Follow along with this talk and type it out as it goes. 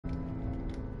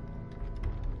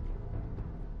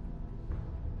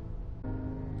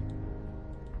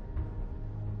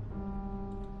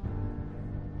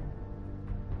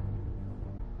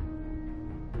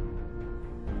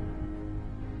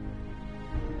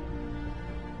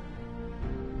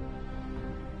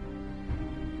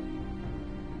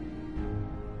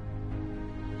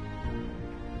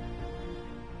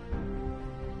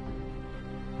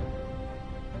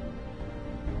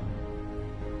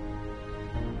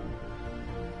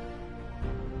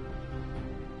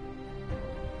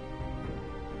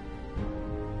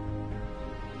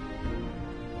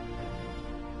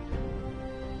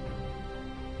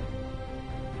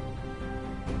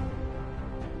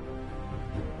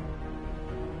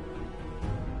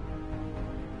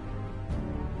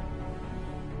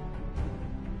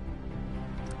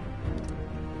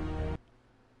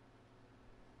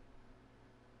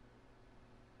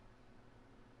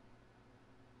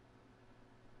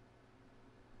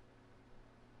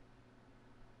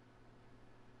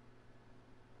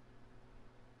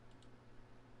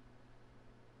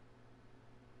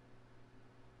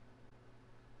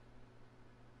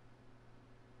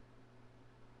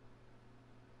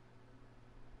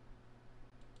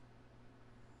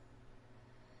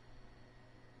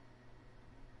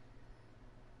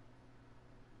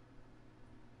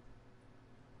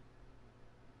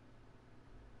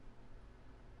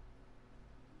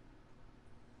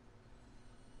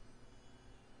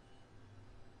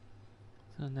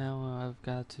So now I've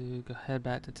got to go head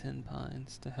back to Ten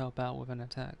Pines to help out with an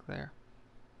attack there.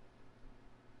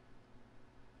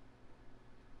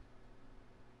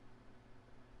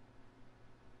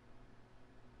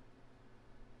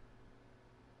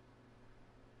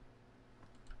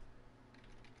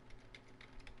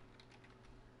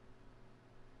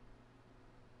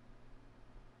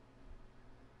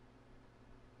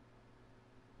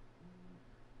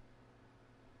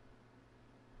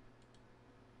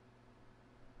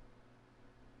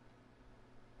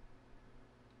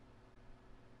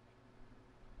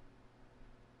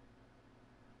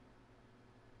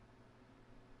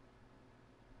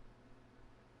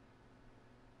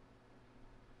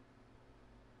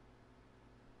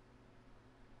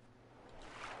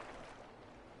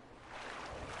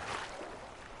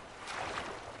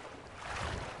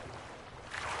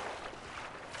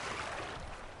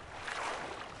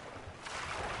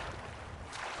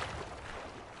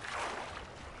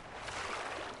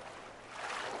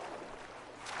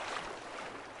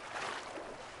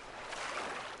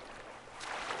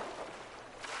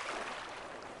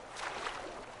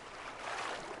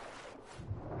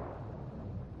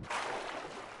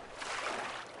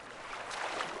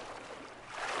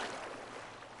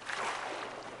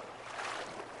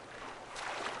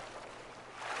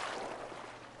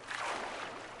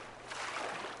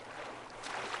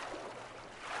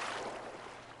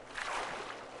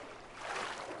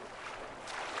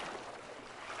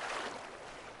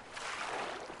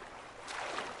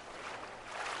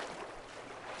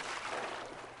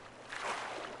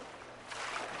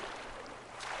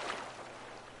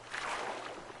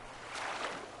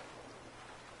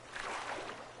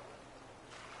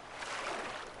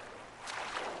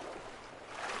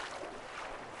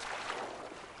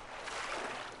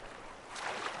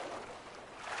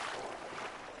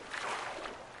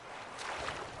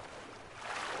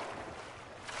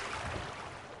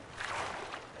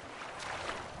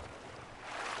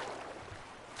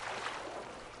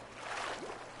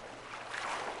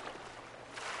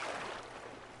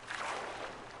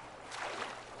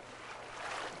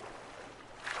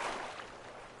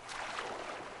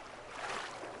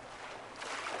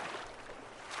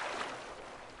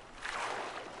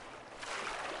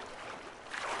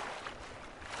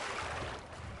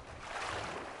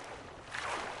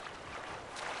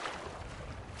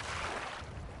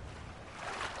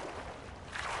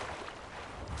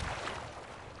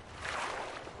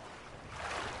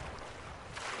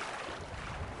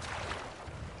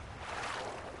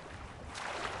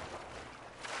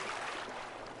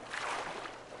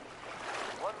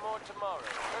 Tomorrow,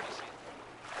 courtesy.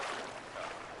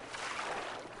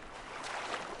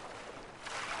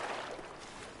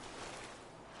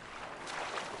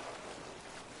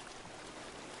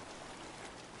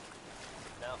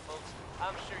 Now, folks,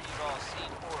 I'm sure you've all seen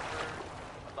or heard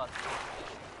about the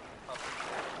issue of public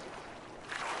affairs.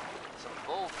 Some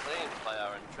bold claims by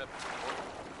our intrepid reporter.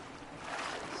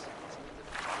 Says it's a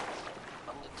living promise,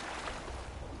 unlimited.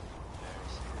 Very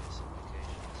serious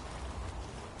implications.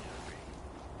 Would you agree?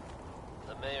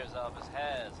 The mayor's office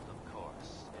has, of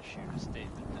course, issued a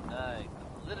statement denying the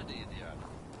validity of the article,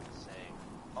 saying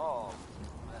all is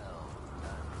well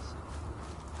done in the city.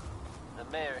 The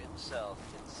mayor himself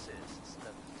insists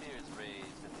that the fears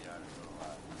raised in the article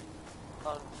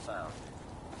are unfounded.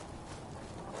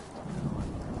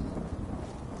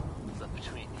 But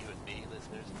between you and me,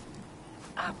 listeners,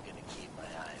 I'm gonna keep my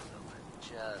eyes open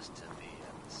just to be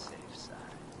on the safe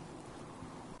side.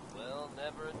 Well,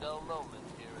 never a dull moment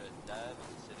here at Diamond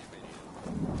City Radio.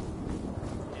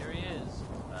 Here he is,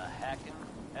 a hacking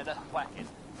and a whacking.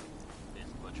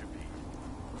 It's Butcher Pete.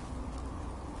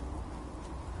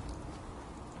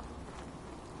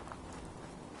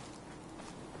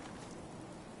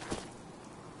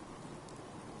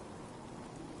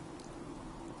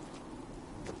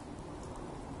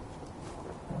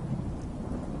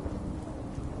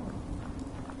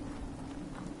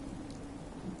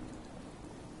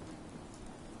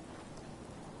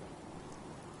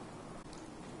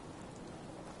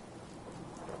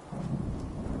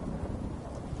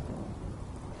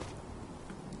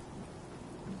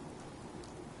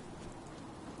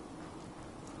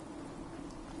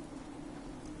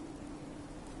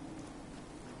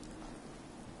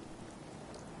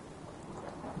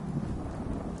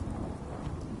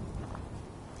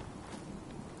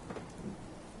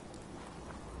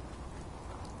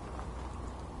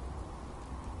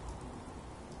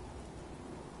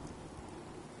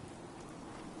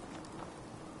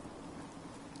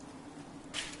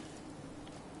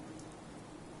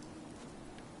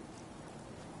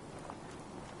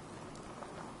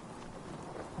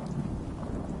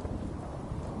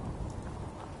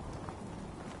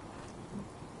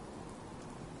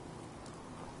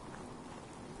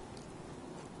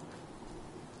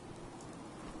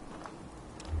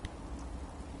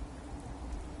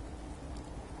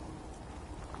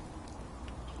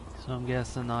 So I'm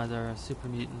guessing either super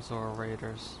mutants or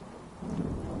raiders.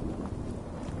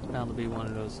 Bound to be one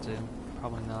of those two.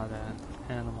 Probably not an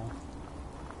animal.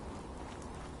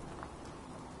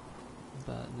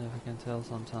 But never can tell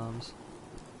sometimes.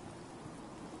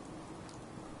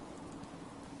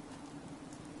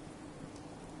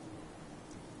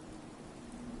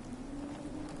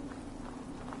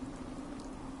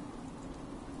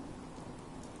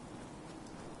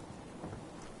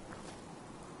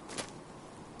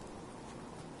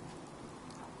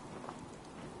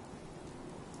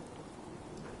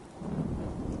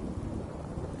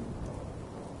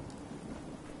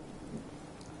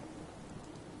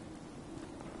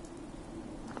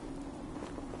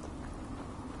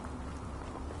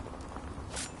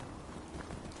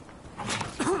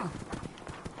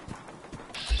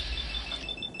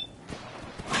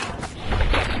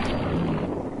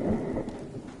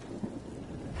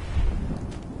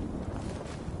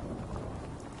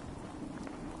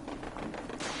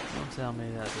 Tell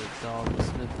me that the dog was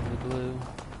sniffing the glue.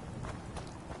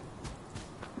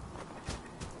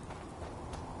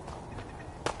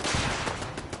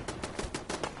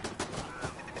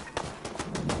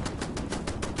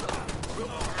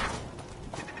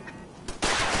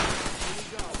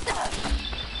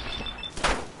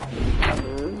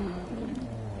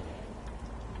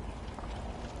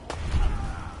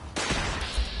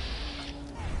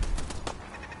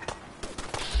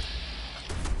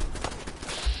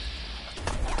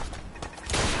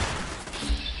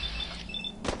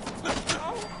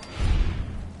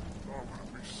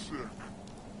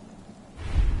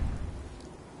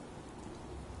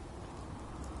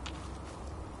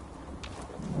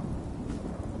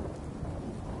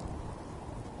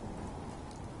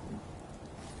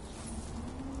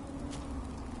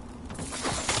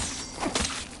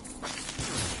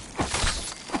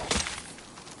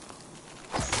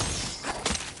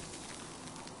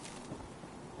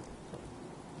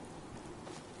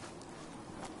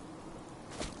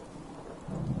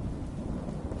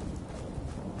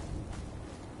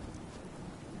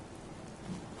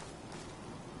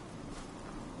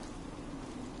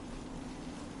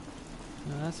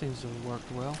 That seems to have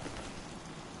worked well.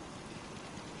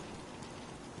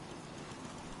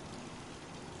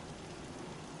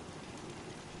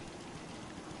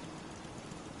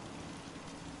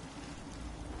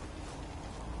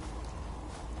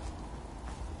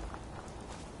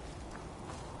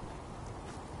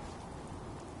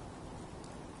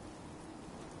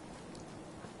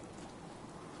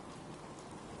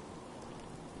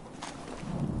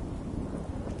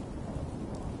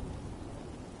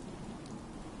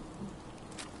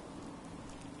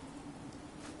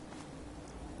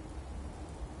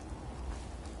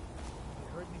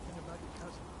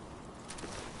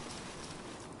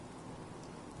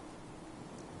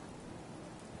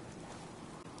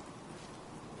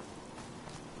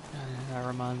 That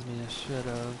reminds me, I should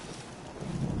have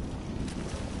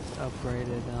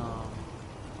upgraded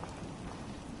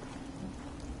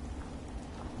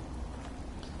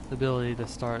the ability to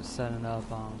start setting up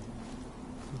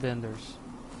vendors.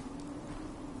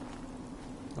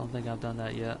 Don't think I've done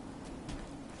that yet.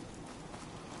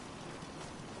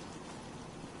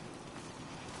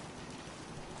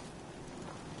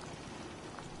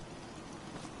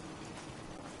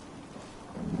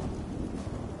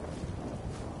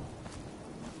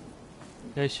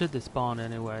 They should despawn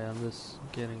anyway, I'm just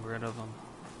getting rid of them.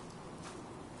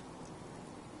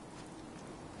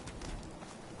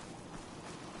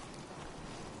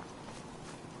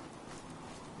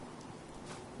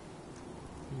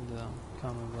 And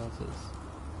Commonwealth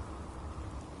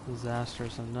is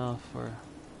disastrous enough for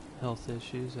health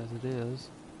issues as it is.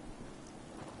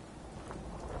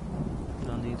 You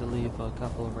don't need to leave a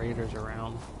couple of raiders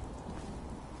around.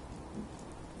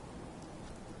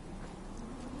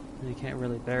 You can't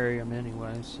really bury them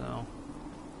anyway, so.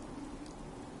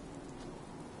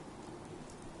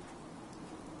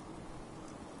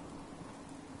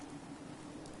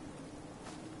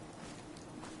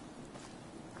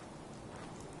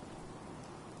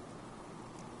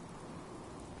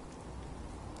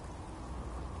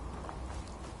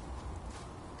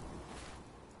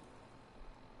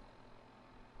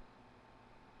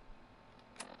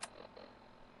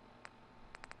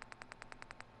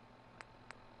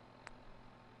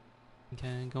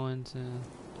 Okay, going to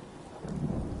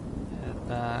head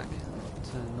back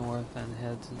to the north and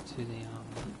head to the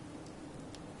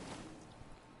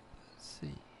let's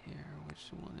see here,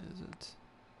 which one is it?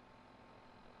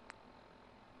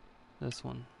 This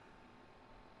one.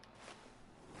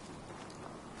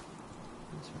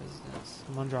 This residence.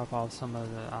 I'm gonna drop off some of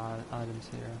the items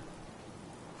here.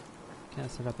 Can't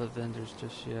set up at vendors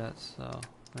just yet, so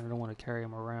I don't want to carry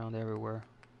them around everywhere.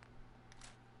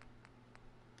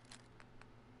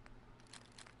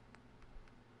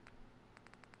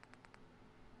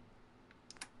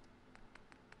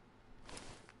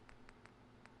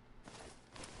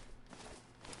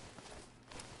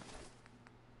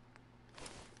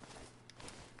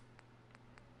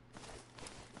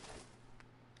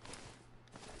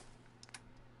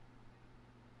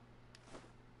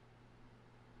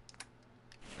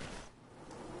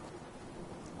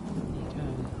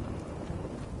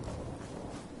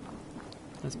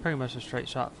 It's pretty much a straight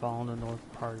shot following the north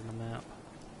part of the map.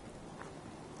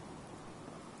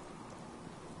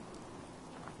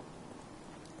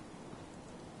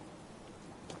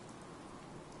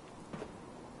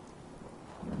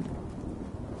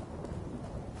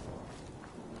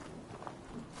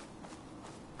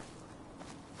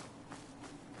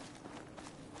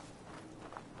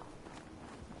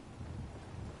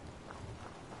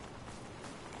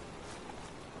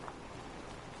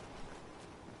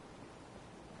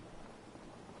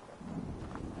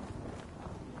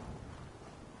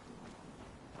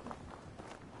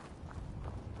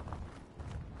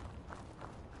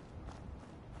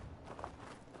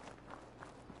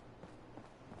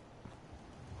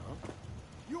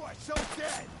 You are so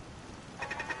dead!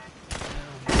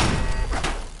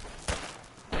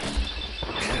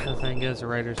 The thing is, the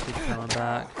raiders keep coming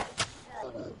back.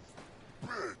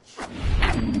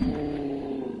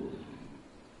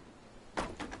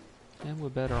 And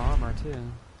with better armor too.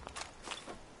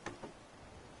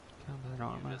 Better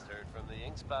armor. You just heard from the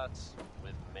ink spots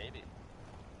with maybe.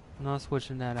 I'm not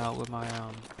switching that out with my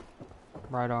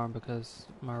right arm because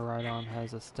my right arm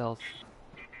has a stealth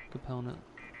component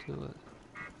to it.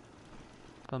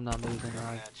 If I'm not moving,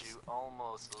 I At you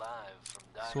almost live from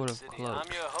Diamond sort of City. cloak.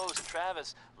 I'm your host,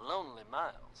 Travis Lonely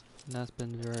Miles. And that's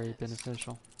been very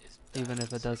beneficial, It's even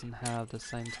if it Diamond doesn't have the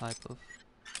same type of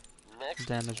Next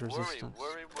damage is Worry, resistance.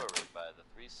 Worry, Worry by the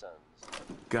Three Sons.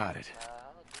 Got it.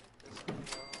 I'll get this one,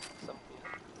 some point.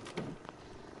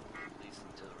 At least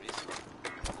until recently.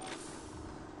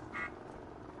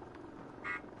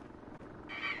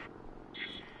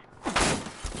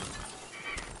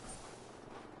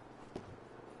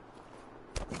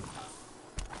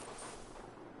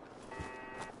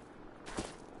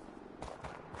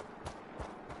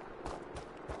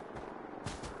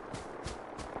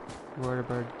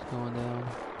 Vertibird going down.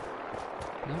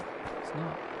 Nope, it's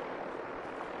not.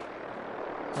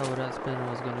 Oh, that spinner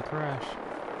was going to crash.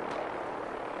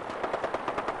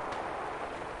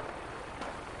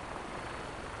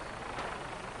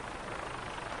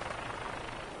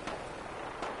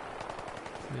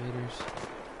 Raiders.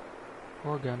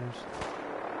 Or gunners.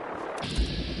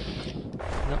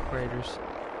 Nope, raiders.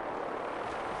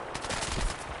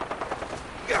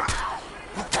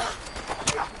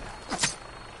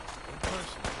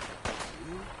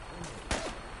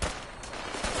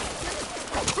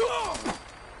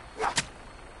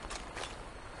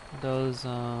 Those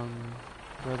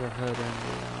Brotherhood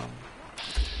and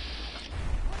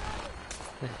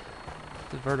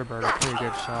the Vertibird are pretty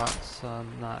good shots, so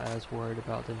I'm not as worried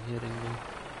about them hitting me.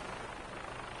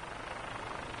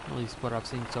 At least what I've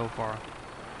seen so far.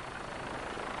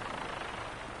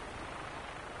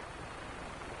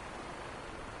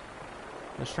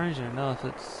 But strangely enough,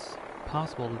 it's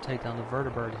possible to take down the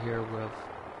Vertibird here with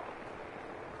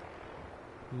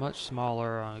much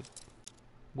smaller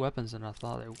weapons than I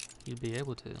thought you'd be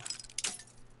able to.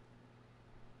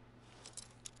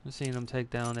 I've seen them take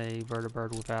down a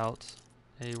Vertibird without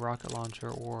a rocket launcher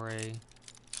or a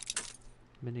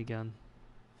minigun.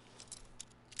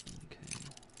 Okay,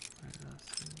 where did I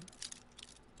see it?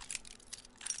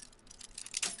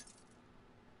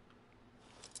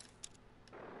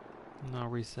 And I'll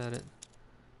reset it.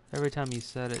 Every time you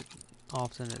set it,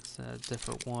 often it's a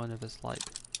different one. If it's like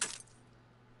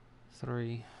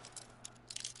 3.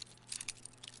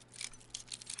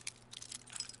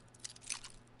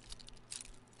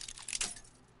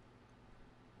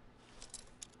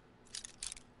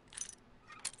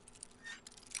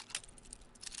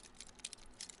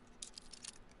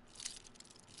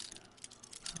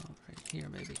 Here,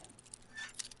 maybe.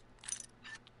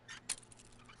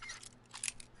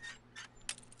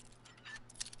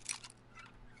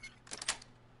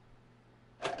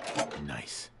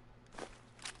 Nice.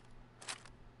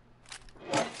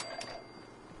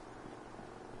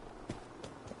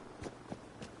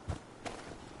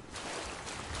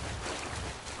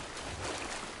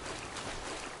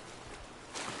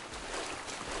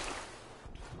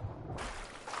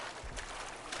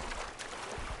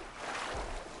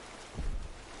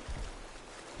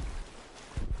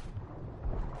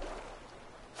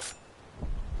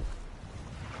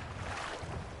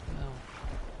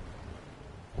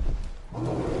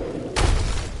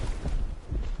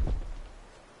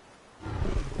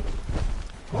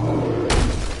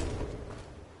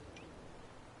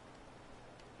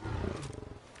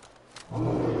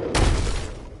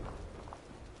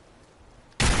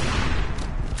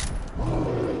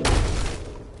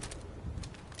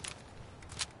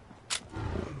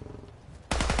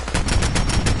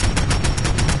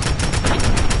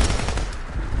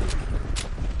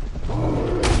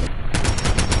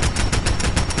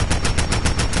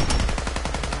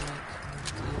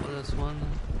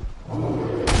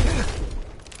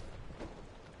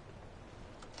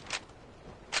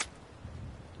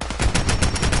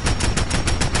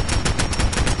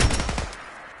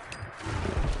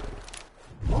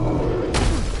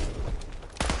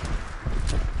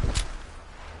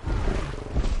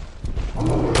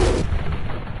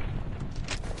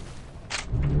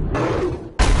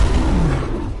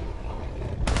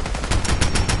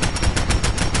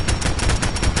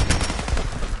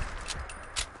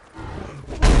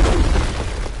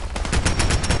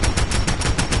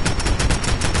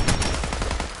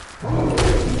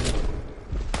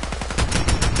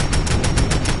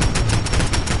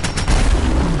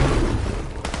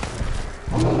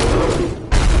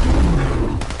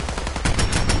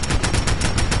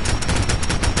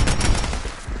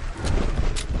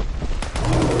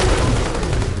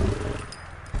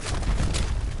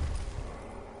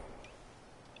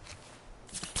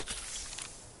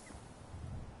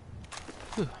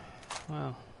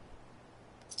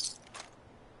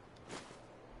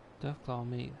 Deathclaw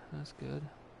meat, that's good.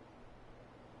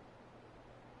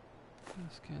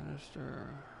 This canister.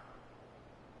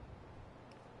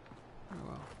 Very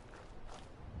well.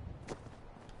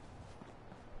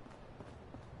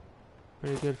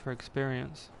 Pretty good for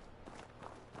experience.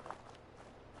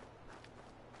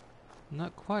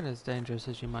 Not quite as dangerous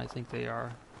as you might think they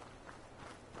are.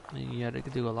 I mean, yeah, they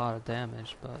could do a lot of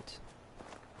damage, but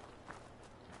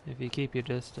if you keep your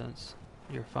distance,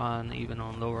 you're fine even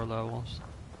on lower levels.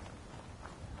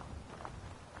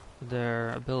 Their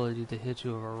ability to hit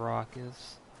you with a rock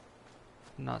is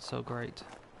not so great.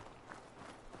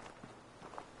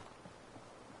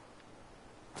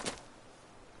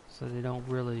 So they don't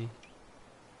really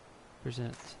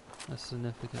present a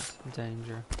significant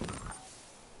danger.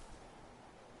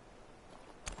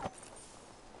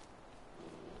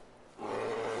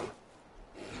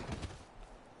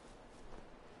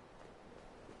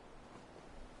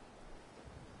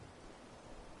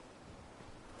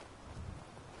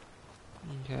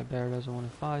 Okay, bear doesn't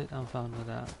want to fight, I'm fine with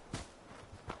that.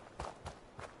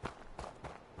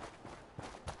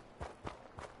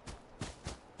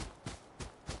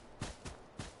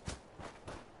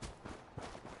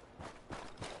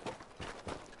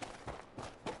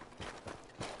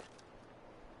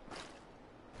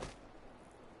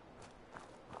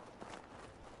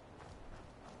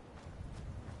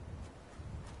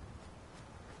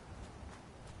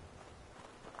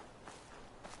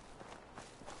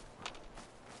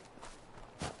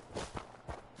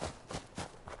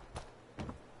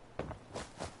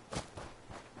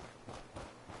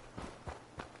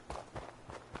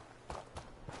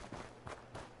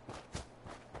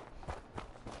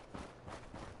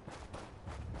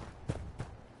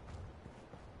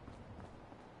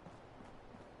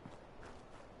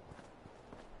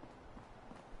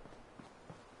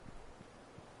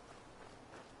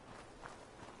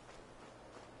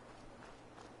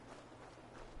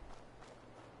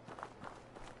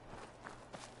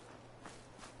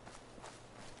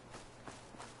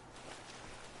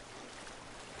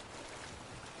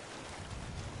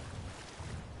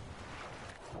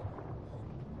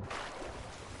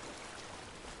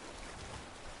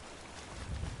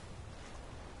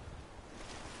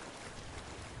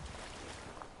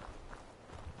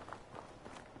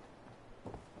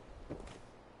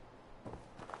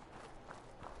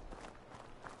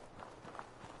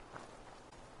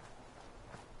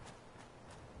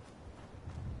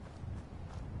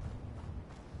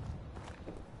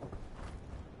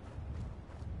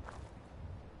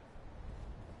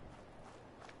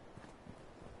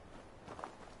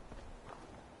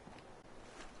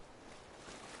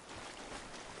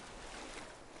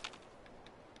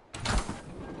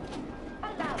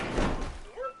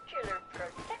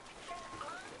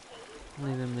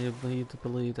 Leading me to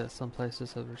believe that some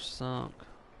places have sunk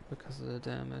because of the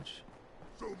damage.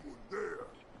 Someone there.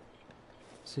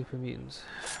 Super mutants.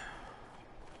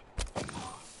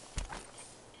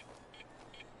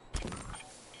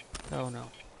 Oh no.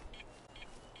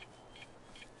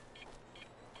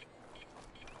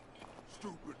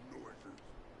 Stupid noises.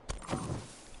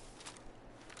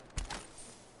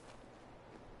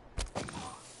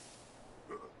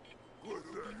 What's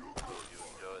that? You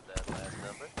enjoyed that last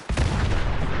number?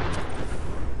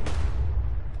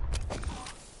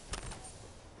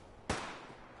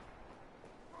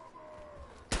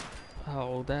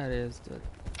 Oh, that is the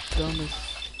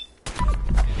dumbest.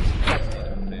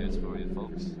 Affairs for you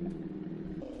folks.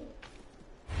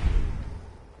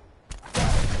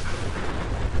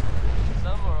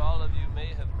 Some or all of you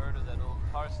may have heard of that old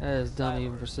Parsons. That is dumb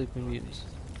even for sleeping mutants.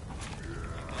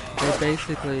 They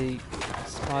basically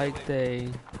spiked a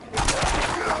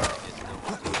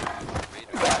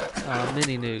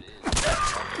mini nuke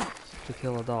to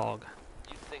kill a dog.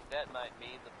 You think that might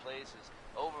mean the place is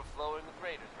overflowing with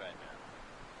raiders right now?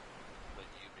 But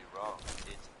you'd be wrong.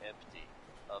 It's empty.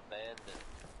 Abandoned.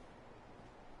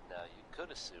 Now you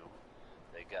could assume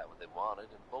they got what they wanted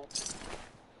and bolted.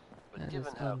 But That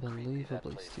given is how creepy that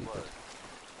unbelievably place stupid. was,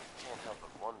 can't help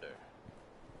but wonder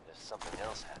if something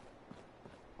else happened.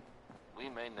 We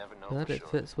may never know But for it sure.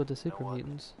 fits with the You know super what?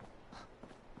 mutants.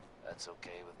 That's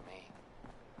okay with me.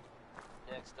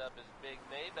 Next up is Big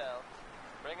Maybell,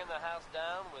 bringing the house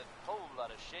down with a whole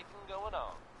lot of shaking going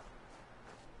on.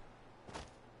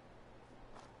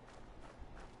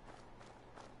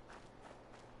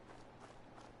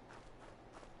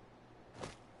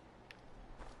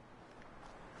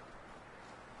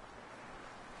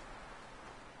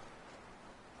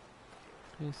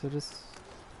 Okay, so this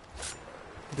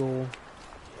goal.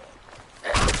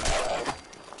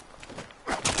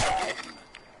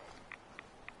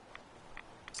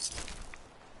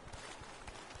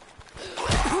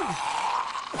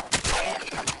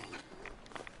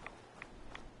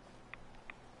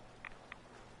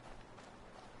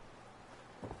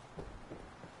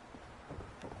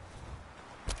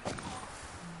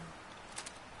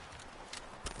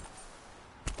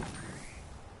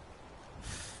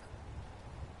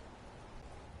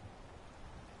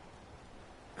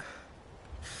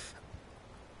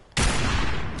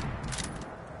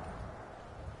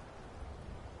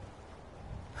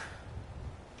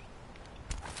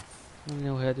 I'm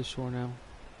gonna head to shore now.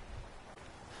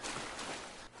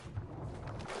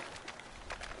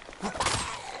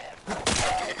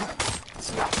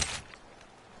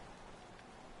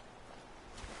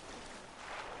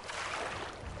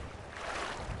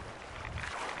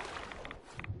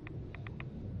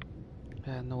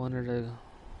 Yeah, no wonder the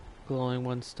glowing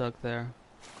one's stuck there.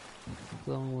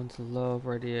 Glowing ones love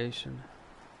radiation.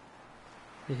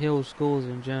 It heals schools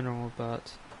in general,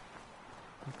 but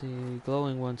the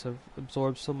glowing ones have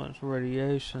absorbed so much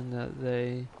radiation that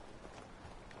they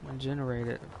generate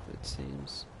it, it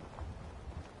seems.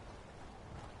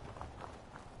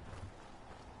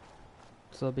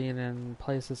 So being in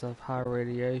places of high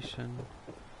radiation,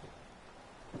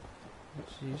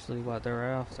 it's usually what they're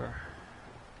after.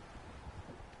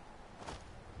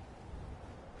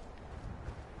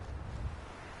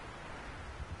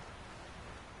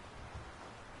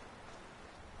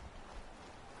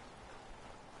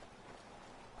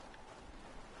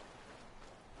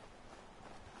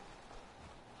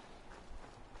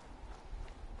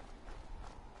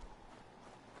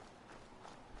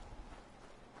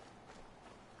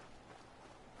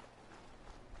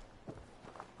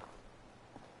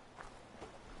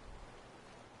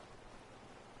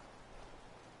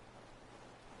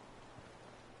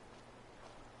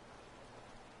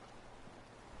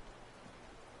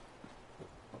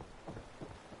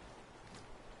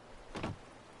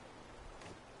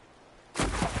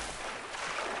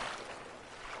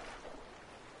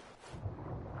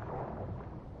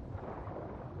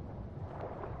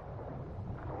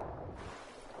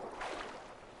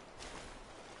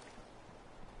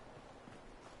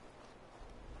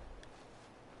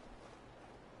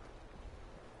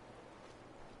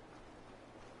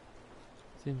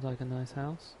 Seems like a nice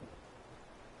house.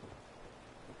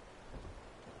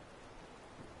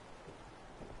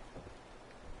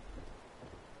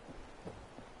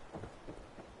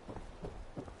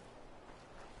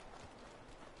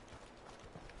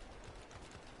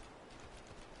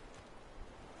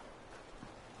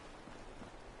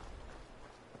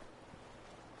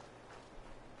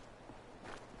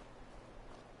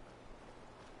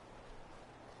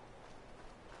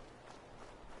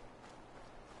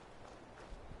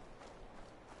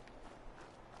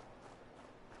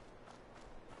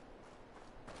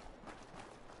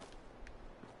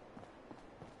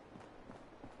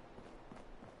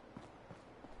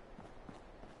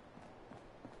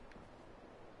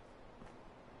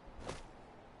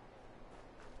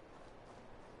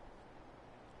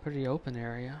 Pretty open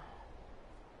area.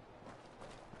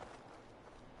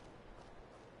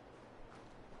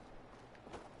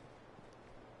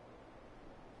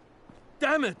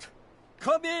 Damn it!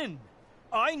 Come in!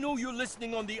 I know you're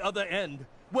listening on the other end.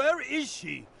 Where is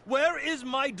she? Where is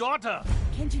my daughter?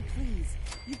 Kenji, please.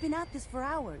 You've been at this for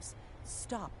hours.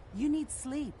 Stop. You need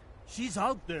sleep. She's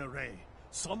out there, Ray.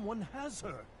 Someone has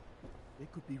her. They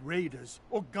could be raiders,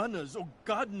 or gunners, or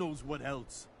God knows what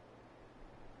else.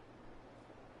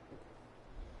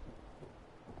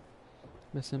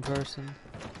 Missing person.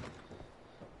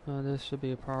 This should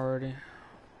be a priority.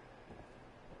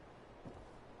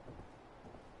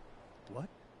 What?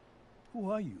 Who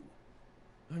are you?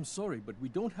 I'm sorry, but we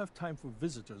don't have time for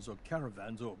visitors or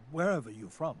caravans or wherever you're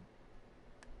from.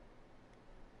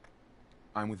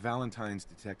 I'm with Valentine's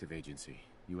Detective Agency.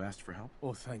 You asked for help?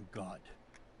 Oh, thank God.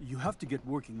 You have to get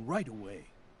working right away.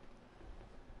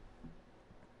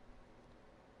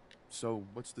 So,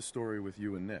 what's the story with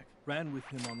you and Nick? Ran with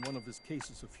him on one of his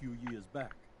cases a few years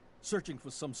back, searching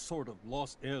for some sort of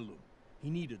lost heirloom. He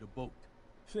needed a boat.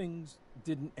 Things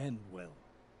didn't end well.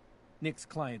 Nick's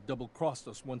client double-crossed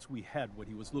us once we had what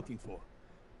he was looking for.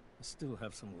 I still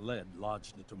have some lead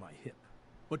lodged into my hip.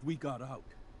 But we got out.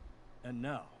 And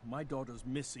now, my daughter's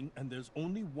missing, and there's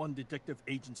only one detective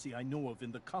agency I know of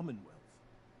in the Commonwealth.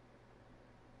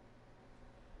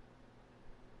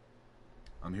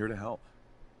 I'm here to help.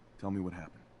 Tell me what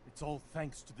happened. It's all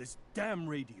thanks to this damn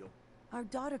radio. Our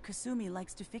daughter Kasumi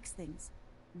likes to fix things.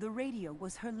 The radio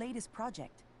was her latest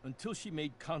project. Until she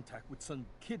made contact with some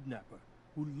kidnapper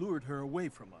who lured her away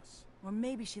from us. Or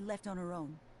maybe she left on her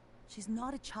own. She's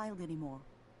not a child anymore.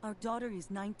 Our daughter is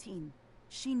 19.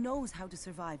 She knows how to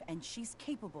survive, and she's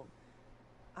capable.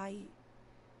 I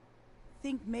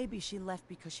think maybe she left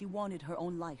because she wanted her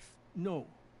own life. No.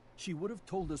 She would have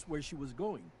told us where she was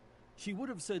going. She would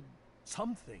have said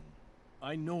something.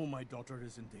 I know my daughter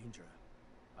is in danger.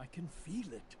 I can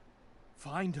feel it.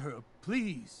 Find her,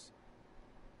 please.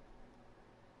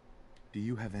 Do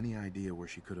you have any idea where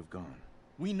she could have gone?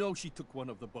 We know she took one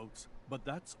of the boats, but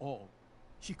that's all.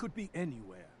 She could be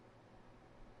anywhere.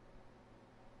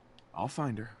 I'll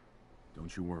find her.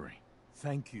 Don't you worry.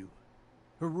 Thank you.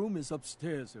 Her room is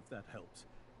upstairs if that helps.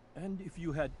 And if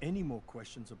you had any more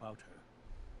questions about her,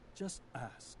 just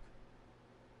ask.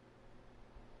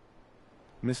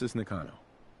 Mrs. Nakano.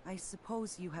 I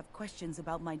suppose you have questions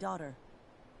about my daughter.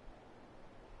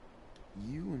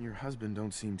 You and your husband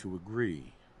don't seem to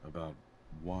agree about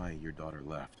why your daughter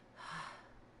left.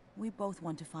 We both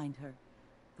want to find her.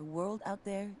 The world out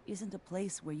there isn't a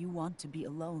place where you want to be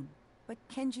alone. But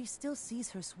Kenji still sees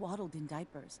her swaddled in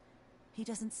diapers. He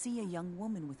doesn't see a young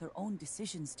woman with her own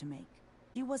decisions to make.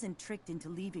 She wasn't tricked into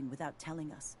leaving without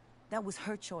telling us. That was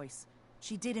her choice.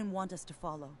 She didn't want us to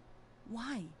follow.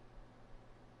 Why?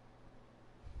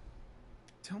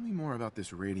 Tell me more about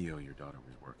this radio your daughter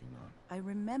was working on. I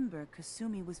remember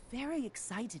Kasumi was very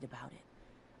excited about it.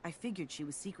 I figured she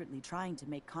was secretly trying to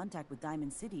make contact with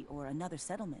Diamond City or another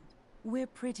settlement. We're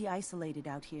pretty isolated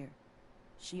out here.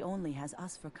 She only has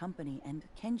us for company, and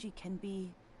Kenji can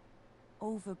be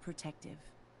overprotective.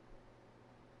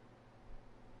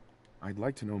 I'd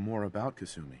like to know more about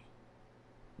Kasumi.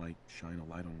 Might shine a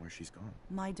light on where she's gone.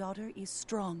 My daughter is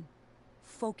strong,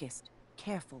 focused,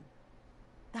 careful.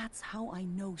 That's how I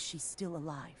know she's still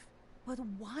alive. But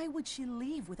why would she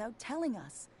leave without telling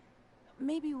us?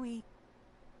 Maybe we...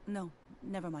 No,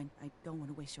 never mind. I don't want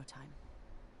to waste your time.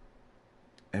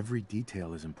 Every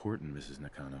detail is important, Mrs.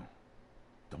 Nakano.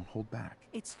 Don't hold back.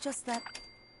 It's just that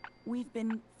we've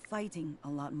been fighting a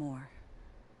lot more.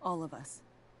 All of us.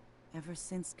 Ever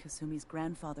since Kasumi's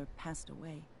grandfather passed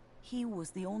away. He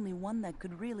was the only one that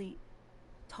could really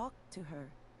talk to her.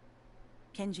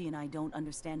 Kenji and I don't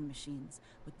understand machines,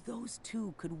 but those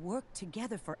two could work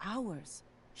together for hours.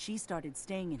 She started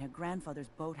staying in her grandfather's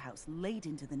boathouse late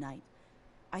into the night.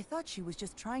 I thought she was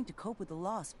just trying to cope with the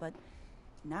loss, but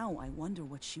now I wonder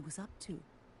what she was up to.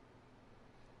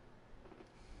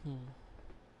 You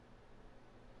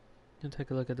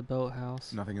take a look at the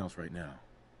boathouse. Nothing else right now.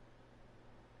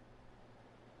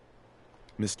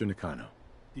 Mr. Nakano.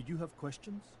 Did you have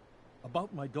questions?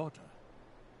 About my daughter?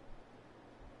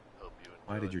 Hope you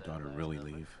Why did enjoyed your that daughter last really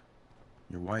number. leave?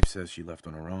 Your wife says she left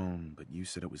on her own, but you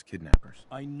said it was kidnappers.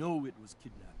 I know it was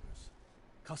kidnappers.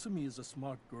 Kasumi is a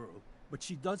smart girl, but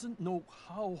she doesn't know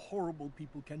how horrible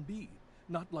people can be.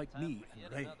 Not like Time me for and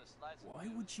yet Ray. another slice of Why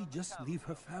news would she from the just Council leave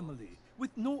her of family with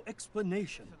no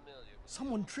explanation? Familiar with the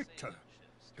Someone old tricked her. sailing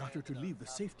ships Got her to stranded leave on the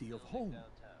top safety of building home.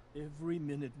 downtown. Every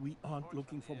minute we aren't Reports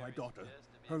looking from for the my area daughter, suggest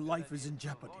it'd be a her good life is idea in to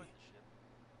jeopardy. avoid the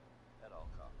ship at all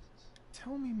costs.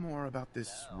 Tell me more about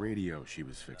this radio she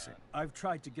was fixing. I've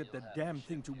tried to get that damn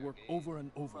thing to work over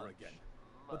and over again,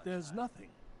 but there's nothing.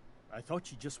 I thought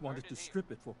she just wanted to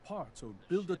strip it for parts or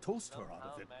build a toaster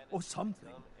out of it, or something,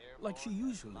 like she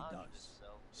usually does.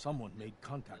 Someone made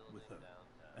contact with her,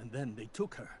 and then they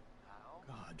took her.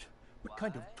 God, what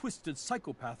kind of twisted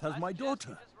psychopath has my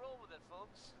daughter? Just roll with it,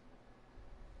 folks.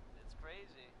 It's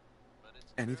crazy, but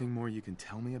it's Anything true. more you can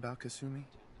tell me about Kasumi?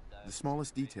 The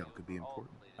smallest detail could be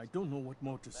important. I don't know what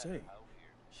more to say.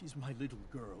 She's my little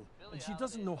girl, and she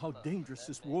doesn't know how dangerous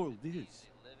this world is.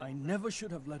 I never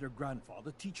should have let her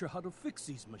grandfather teach her how to fix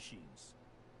these machines.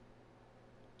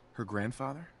 Her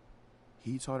grandfather?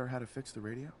 He taught her how to fix the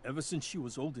radio? Ever since she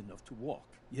was old enough to walk,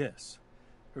 yes.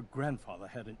 Her grandfather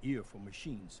had an ear for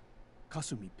machines.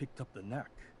 Kasumi picked up the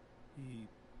knack. He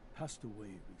passed away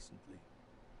recently.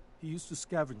 He used to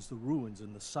scavenge the ruins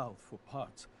in the south for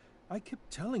parts. I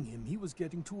kept telling him he was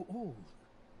getting too old.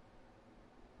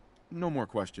 No more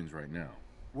questions right now.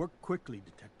 Work quickly,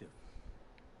 Detective.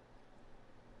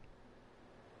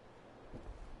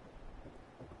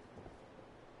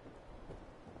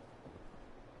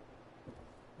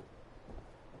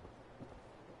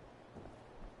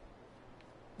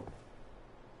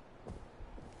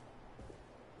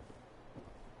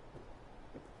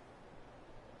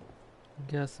 I'm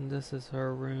guessing this is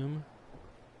her room.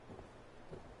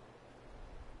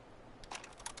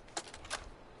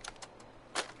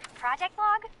 Project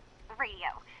log? Radio.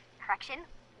 Correction?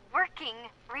 Working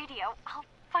radio. I'll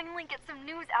finally get some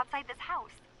news outside this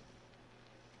house.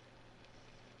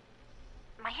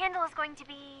 My handle is going to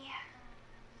be...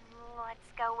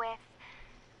 let's go with...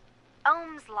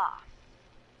 Ohm's Law.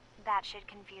 That should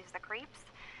confuse the creeps.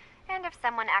 And if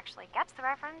someone actually gets the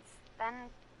reference, then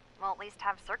we'll at least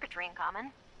have circuitry in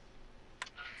common.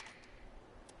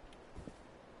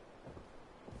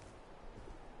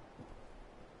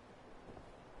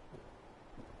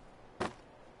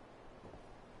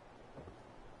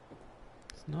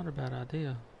 It's not a bad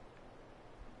idea.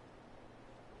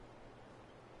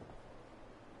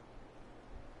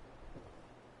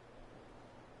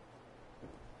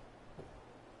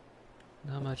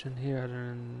 Not much in here other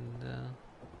than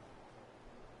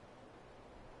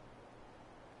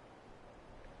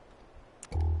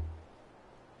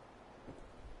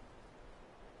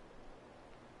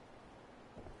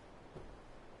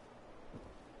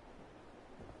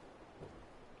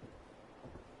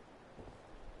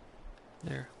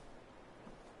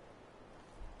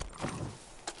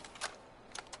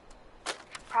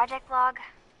Project log,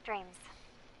 dreams.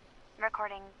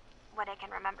 Recording what I can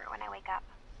remember when I wake up.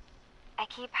 I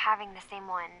keep having the same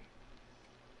one.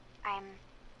 I'm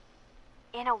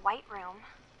in a white room.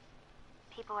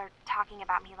 People are talking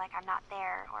about me like I'm not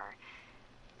there, or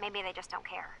maybe they just don't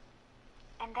care.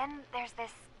 And then there's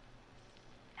this,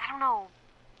 I don't know,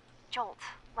 jolt,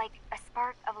 like a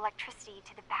spark of electricity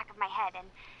to the back of my head, and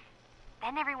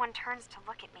then everyone turns to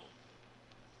look at me.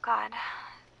 God,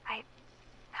 I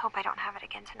hope I don't have it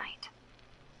again tonight.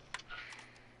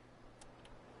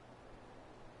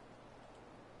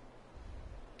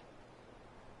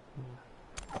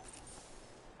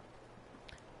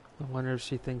 I wonder if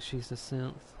she thinks she's a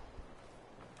synth.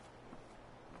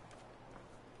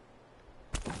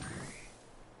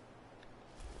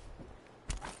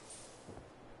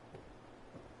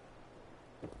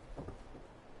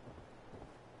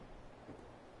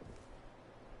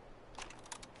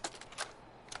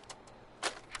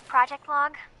 Project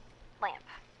log, lamp.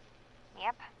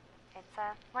 Yep, it's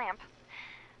a lamp.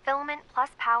 Filament plus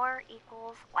power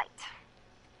equals light.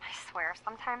 I swear,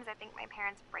 sometimes I think my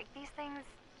parents break these things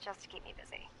just to keep me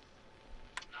busy.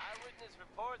 Eyewitness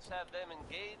reports have them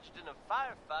engaged in a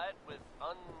firefight with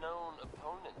unknown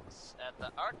opponents at the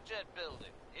ArcJet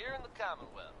building here in the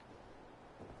Commonwealth.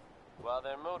 While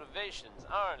their motivations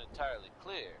aren't entirely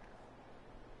clear,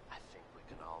 I think we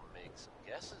can all make some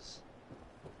guesses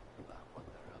about what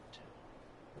they're up to.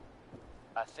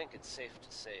 I think it's safe to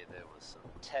say there was some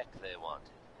tech they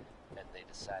wanted, and they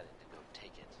decided to go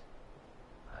take it.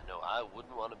 I know I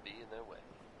wouldn't want to be in their way.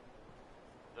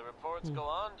 The reports go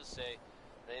on to say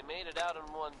they made it out in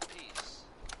one piece,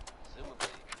 presumably.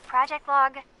 Project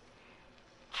log,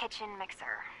 kitchen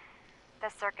mixer. The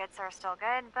circuits are still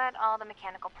good, but all the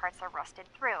mechanical parts are rusted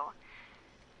through.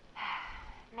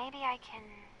 Maybe I can...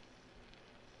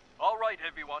 All right,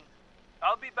 everyone.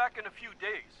 I'll be back in a few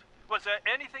days. Was there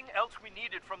anything else we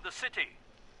needed from the city?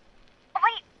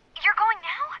 Wait, you're going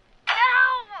now?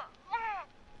 No!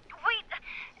 Wait,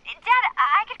 Dad,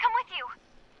 I could come with you.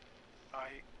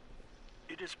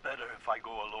 It is better if I go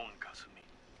alone, Kasumi.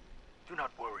 Do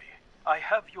not worry. I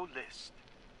have your list.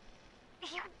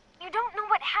 You don't know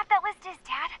what half that list is,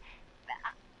 Dad.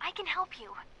 I can help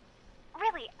you.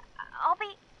 Really, I'll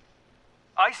be...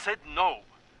 I said no.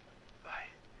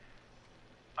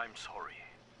 I'm sorry.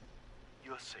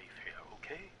 You're safe here,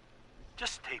 okay?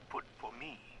 Just stay put for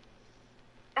me.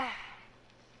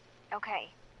 Okay.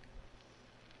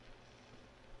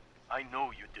 I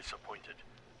know you're disappointed,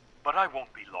 but I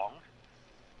won't be long.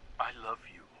 I love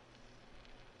you.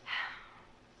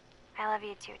 I love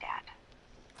you too, Dad.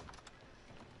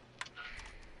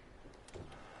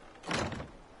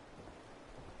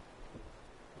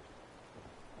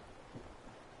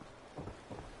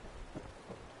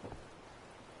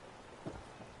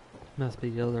 Must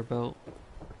be the other boat.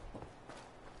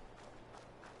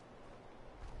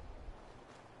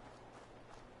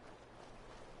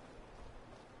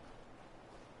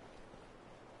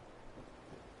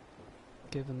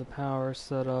 Given the power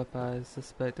set up, I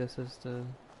suspect this is the...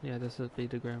 yeah, this would be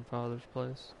the grandfather's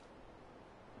place.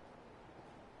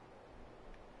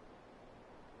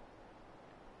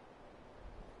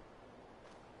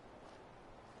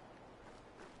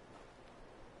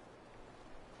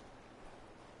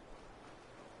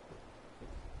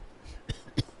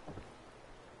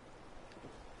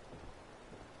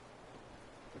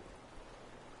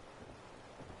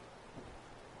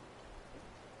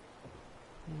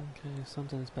 Okay,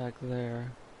 something's back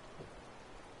there.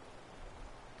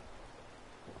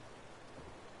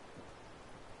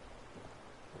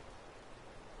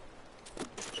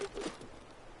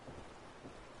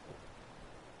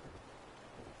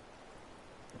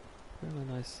 Really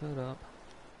nice setup.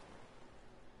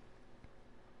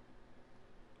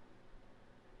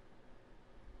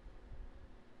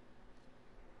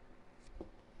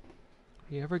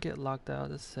 If you ever get locked out of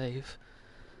the safe,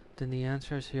 then the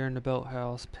answer is here in the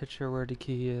boathouse. Picture where the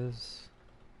key is.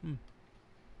 I'll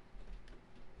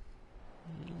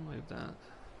leave that.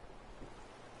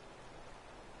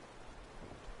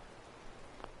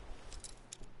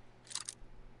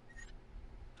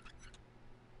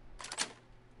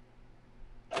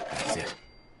 That's it.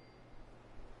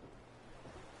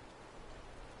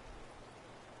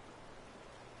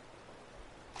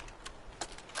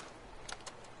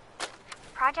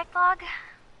 Project log?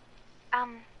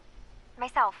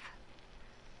 Myself.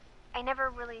 I never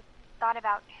really thought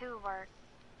about who or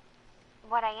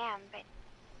what I am, but...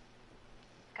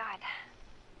 God.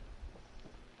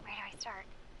 Where do I start?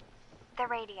 The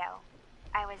radio.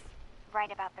 I was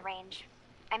right about the range.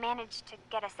 I managed to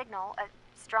get a signal, a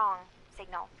strong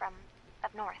signal, from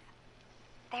up north.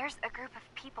 There's a group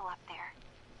of people up there.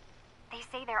 They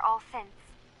say they're all synths,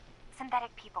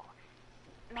 synthetic people,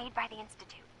 made by the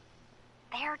Institute.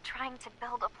 They are trying to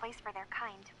build a place for their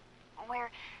kind, where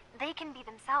they can be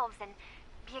themselves and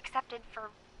be accepted for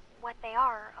what they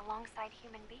are alongside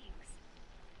human beings.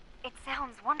 It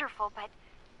sounds wonderful, but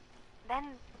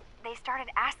then they started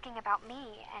asking about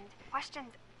me and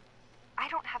questions I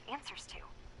don't have answers to.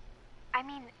 I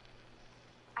mean,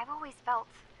 I've always felt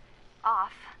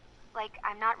off, like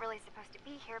I'm not really supposed to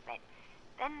be here, but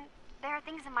then there are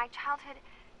things in my childhood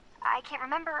I can't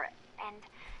remember, and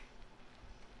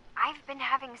I've been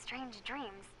having strange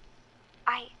dreams.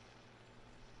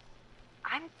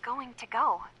 I'm going to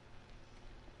go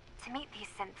to meet these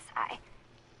synths. I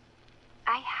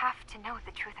have to know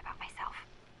the truth about myself.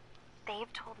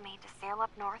 They've told me to sail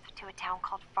up north to a town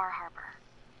called Far Harbor.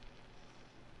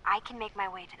 I can make my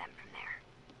way to them from there.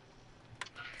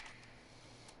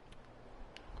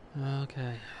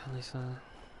 Okay, at least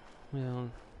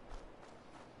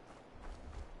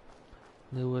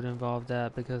it would involve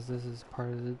that because this is part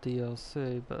of the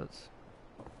DLC, but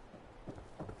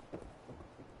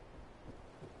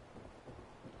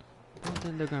I don't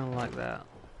think they're gonna like that.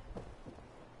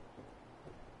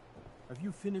 Have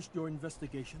you finished your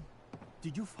investigation?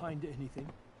 Did you find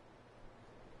anything?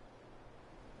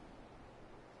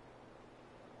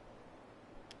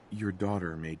 Your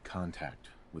daughter made contact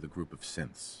with a group of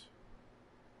synths.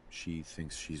 She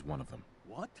thinks she's one of them.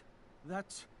 What?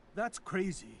 That's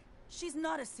crazy. She's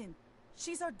not a synth.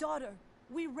 She's our daughter.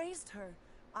 We raised her.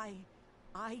 I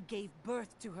gave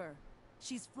birth to her.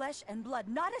 She's flesh and blood,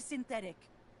 not a synthetic.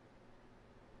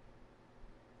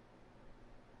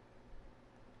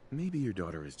 Maybe your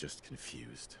daughter is just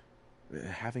confused.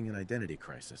 Having an identity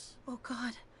crisis. Oh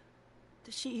God.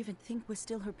 Does she even think we're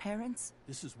still her parents?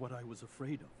 This is what I was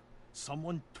afraid of.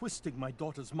 Someone twisting my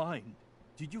daughter's mind.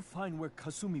 Did you find where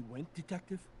Kasumi went,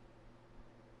 Detective?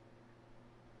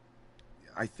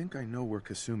 I think I know where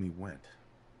Kasumi went.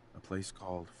 A place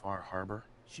called Far Harbor.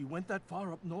 She went that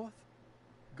far up north?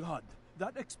 God,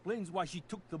 that explains why she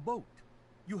took the boat.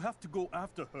 You have to go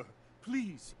after her.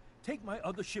 Please, take my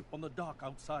other ship on the dock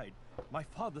outside. My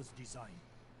father's design.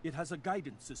 It has a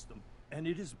guidance system, and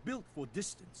it is built for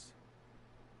distance.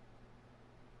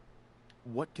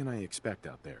 What can I expect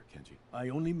out there, Kenji? I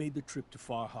only made the trip to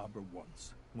Far Harbor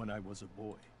once, when I was a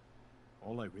boy.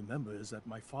 All I remember is that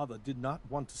my father did not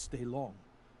want to stay long.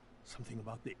 Something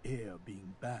about the air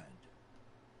being bad.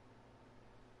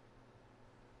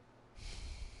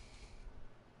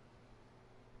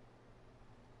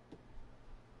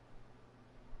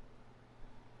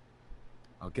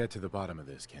 I'll get to the bottom of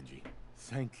this, Kenji.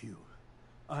 Thank you.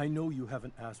 I know you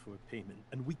haven't asked for a payment,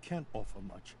 and we can't offer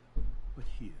much. But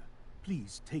here,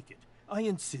 please take it. I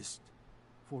insist.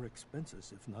 For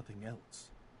expenses, if nothing else.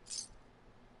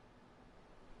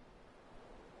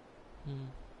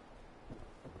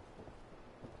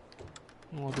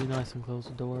 Well, it'll be nice and close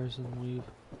the doors and leave.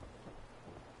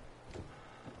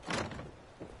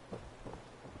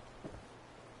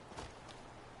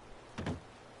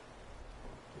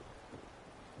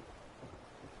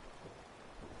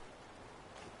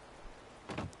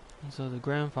 And so the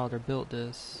grandfather built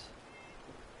this.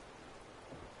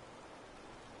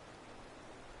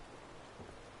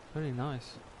 Pretty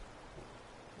nice.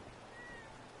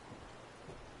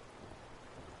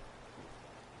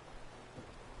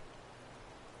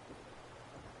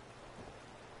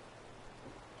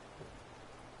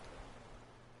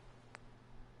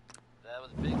 That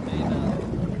was Big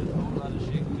Maybell. There's a whole lot of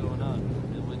shaking going on.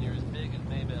 And when you're as big as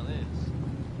Maybell is,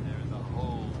 there's a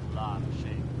whole lot of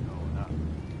shaking going on.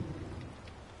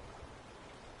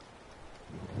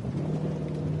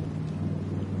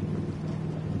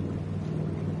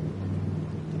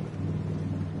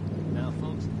 Now,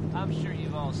 folks, I'm sure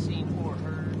you've all seen or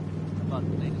heard about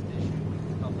the latest issue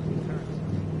of Public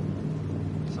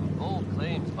Occurrences. Some bold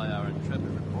claims by our intrepid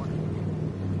reporter.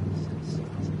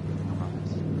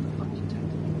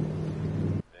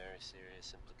 Very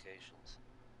serious implications.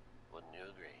 Wouldn't you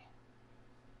agree?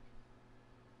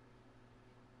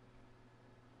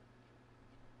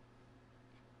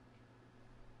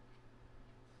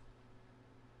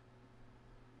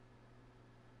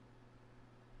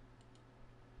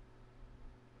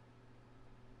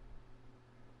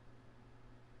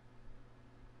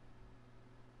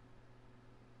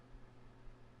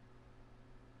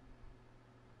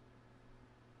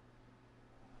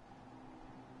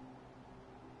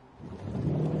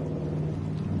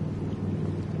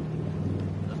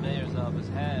 The mayor's office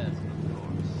has, of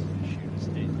course, issued a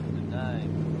statement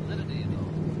denying the validity of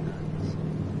all guns.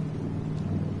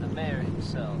 The mayor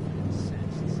himself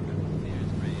insists that the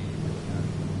fears raised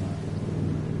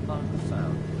are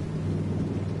unfounded.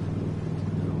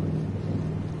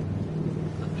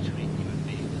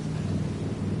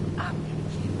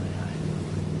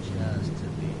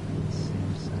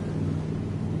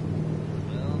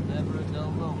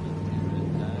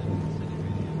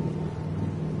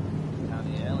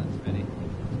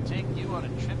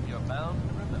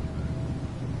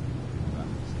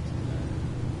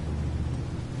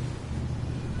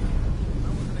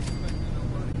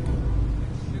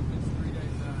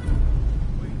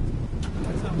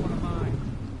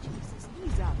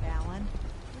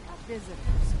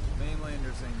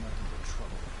 Raiders ain't nothing but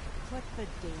trouble. Put the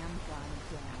damn gun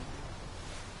down.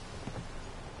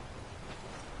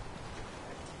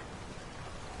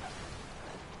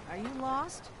 Are you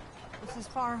lost? This is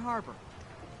Far Harbor.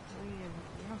 We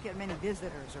don't get many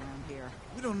visitors around here.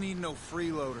 We don't need no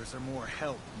freeloaders or more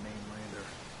help, mainlander.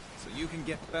 So you can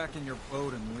get back in your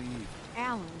boat and leave.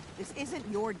 Alan, this isn't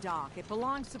your dock. It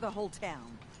belongs to the whole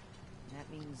town. That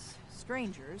means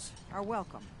strangers are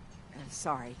welcome.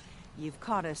 Sorry, you've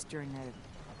caught us during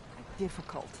a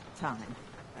difficult time.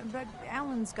 But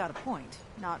Alan's got a point.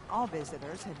 Not all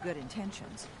visitors had good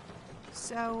intentions.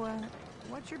 So,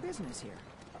 what's your business here?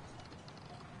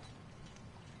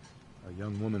 A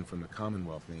young woman from the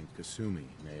Commonwealth named Kasumi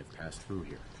may have passed through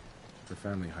here. Her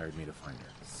family hired me to find her.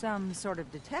 Some sort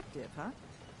of detective, huh?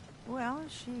 Well,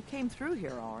 she came through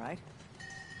here all right.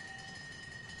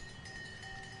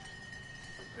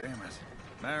 Damn it.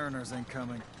 Mariners ain't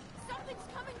coming. Something's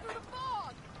coming through the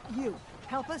fog! You,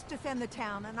 help us defend the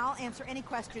town, and I'll answer any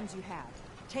questions you have.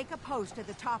 Take a post at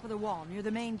the top of the wall, near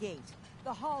the main gate.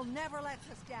 The hull never lets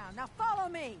us down. Now follow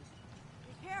me!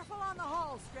 Be careful on the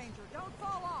hull, stranger. Don't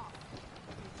fall off.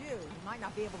 If you do, he might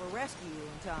not be able to rescue you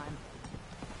in time.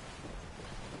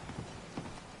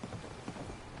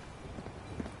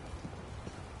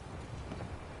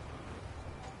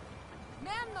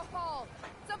 Man the hull!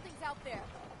 Something's out there.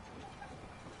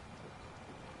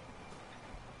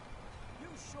 You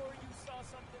sure you saw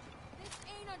something? This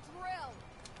ain't a drill.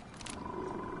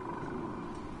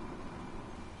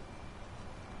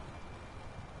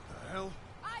 The hell?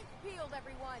 Eyes peeled,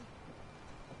 everyone.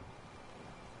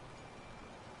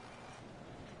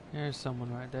 There's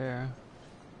someone right there.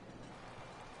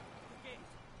 The gate!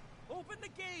 Open the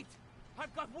gate!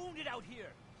 I've got wounded out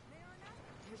here!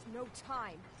 There's no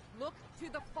time. Look to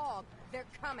the fog. They're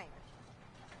coming.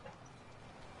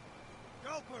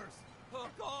 Gulpers! Oh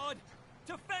God!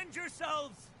 Defend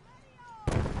yourselves!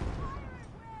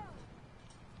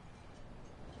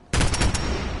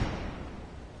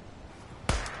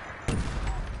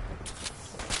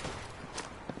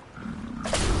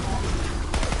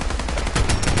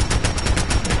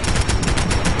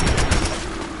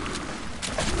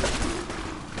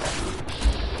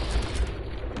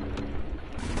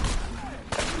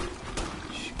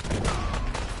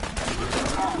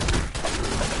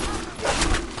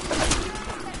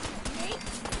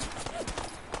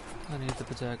 I need to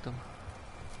protect them.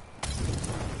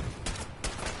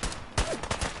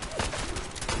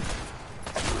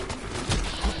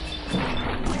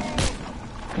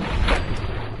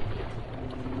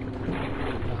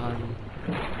 Behind me.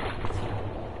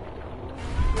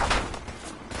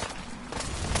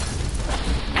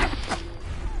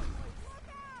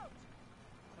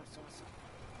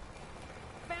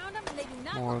 Found them and they do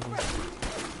not More look of them. friendly.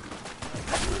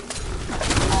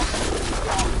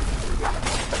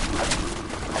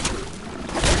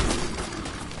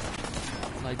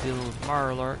 Like dealing with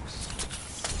Mirelurks.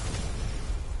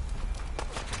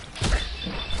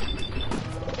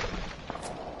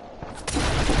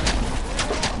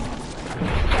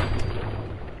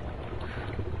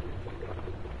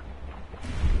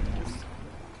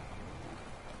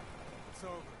 It's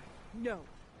over. No.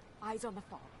 Eyes on the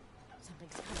fog.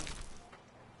 Something's coming.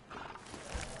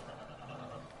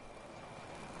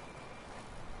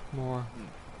 More.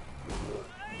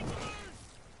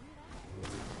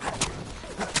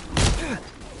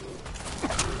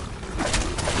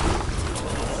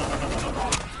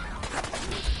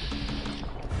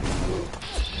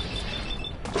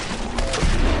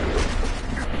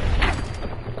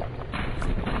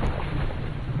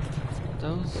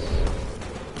 Those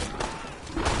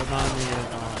remind me of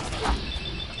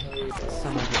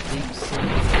some of the deep sea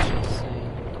fish I've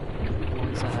seen.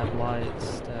 Ones that have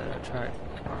lights that attract,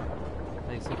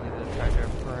 basically that attract their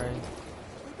prey.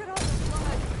 Look at all the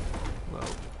blood. Whoa.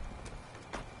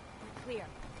 We're clear.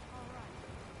 All right.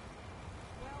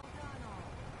 Well done, all.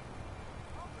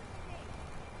 Open the gate.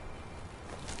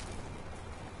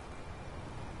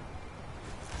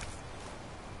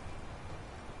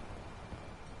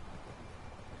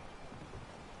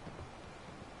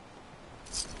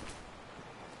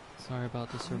 Sorry about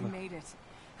the We server. made it.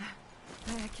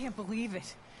 I can't believe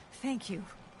it. Thank you.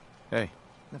 Hey.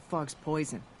 The fog's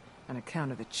poison, on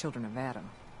account of the children of Adam.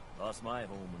 Lost my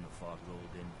home when the fog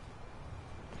rolled in.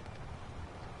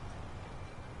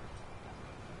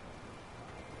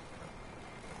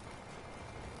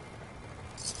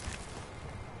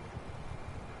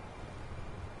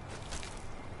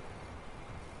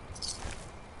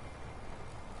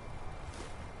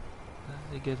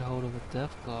 They get hold of a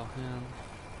Deathclaw hand.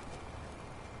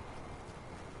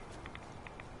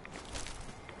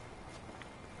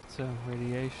 So,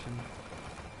 radiation.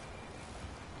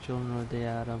 children of the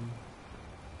Atom.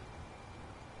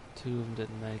 2 of them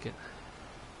didn't make it.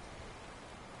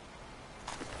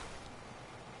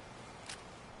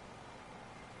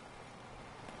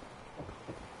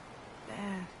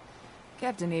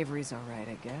 Captain Avery's alright,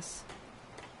 I guess.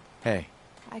 Hey.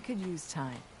 I could use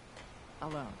time.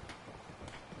 Alone.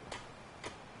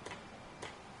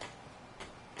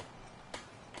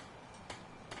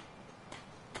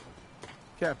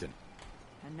 Captain.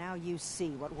 And now you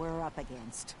see what we're up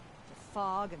against. The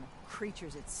fog and the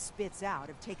creatures it spits out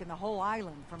have taken the whole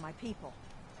island from my people.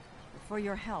 But for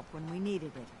your help when we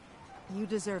needed it, you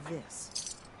deserve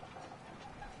this.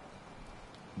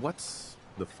 What's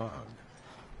the fog?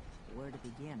 Where to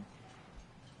begin?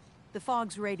 The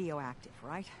fog's radioactive,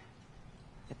 right?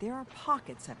 But there are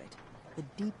pockets of it, the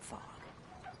deep fog,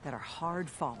 that are hard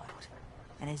fallout.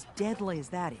 And as deadly as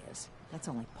that is, that's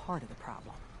only part of the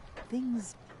problem.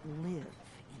 Things live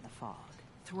in the fog,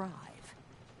 thrive.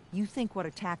 You think what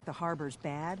attacked the harbor's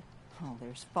bad? Oh,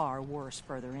 there's far worse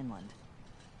further inland.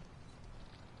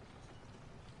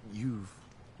 You've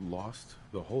lost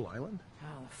the whole island?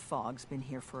 Oh, the fog's been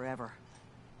here forever.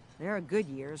 There are good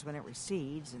years when it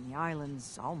recedes and the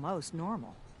island's almost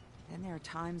normal. Then there are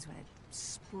times when it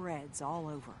spreads all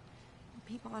over.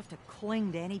 People have to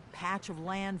cling to any patch of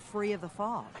land free of the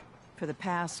fog. For the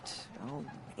past,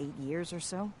 8 years or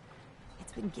so,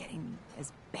 it's been getting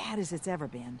as bad as it's ever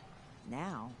been.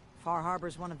 Now, Far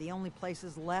Harbor's one of the only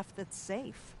places left that's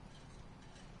safe.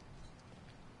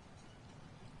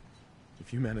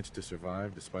 If you managed to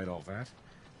survive despite all that,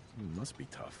 it must be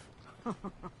tough.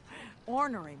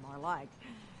 Ornery, more like.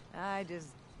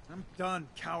 I'm done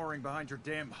cowering behind your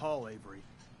damn hull, Avery.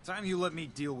 Time you let me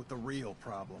deal with the real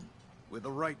problem. With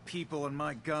the right people and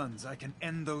my guns, I can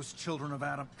end those Children of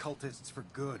Atom cultists for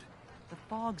good. The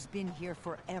fog's been here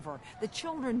forever. The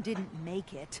children didn't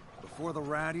make it. Before the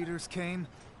Rat Eaters came,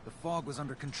 the fog was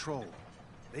under control.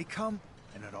 They come,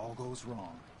 and it all goes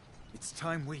wrong. It's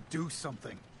time we do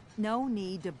something. No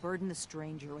need to burden the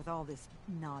stranger with all this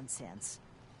nonsense.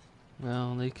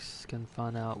 Well, they can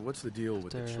find out What's the deal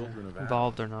with the Children of Atom?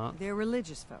 Involved or not. They're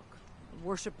religious folk.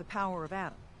 Worship the power of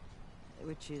Atom.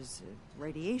 Which is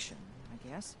radiation, I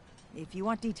guess. If you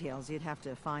want details, you'd have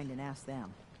to find and ask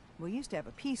them. We used to have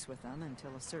a peace with them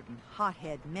until a certain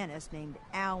hothead menace named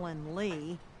Alan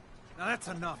Lee... Now that's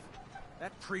enough.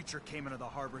 That preacher came into the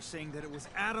harbor saying that it was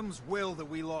Adam's will that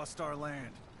we lost our land.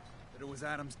 That it was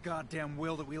Adam's goddamn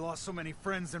will that we lost so many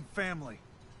friends and family.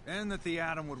 And that the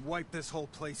Atom would wipe this whole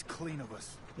place clean of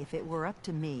us. If it were up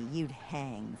to me, you'd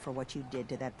hang for what you did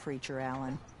to that preacher,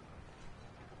 Alan.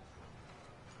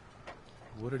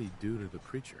 What did he do to the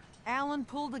preacher? Alan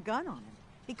pulled a gun on him.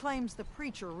 He claims the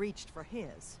preacher reached for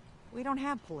his. We don't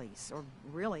have police, or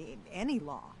really any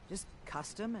law. Just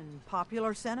custom and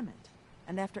popular sentiment.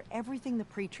 And after everything the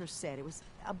preacher said, it was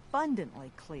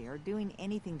abundantly clear doing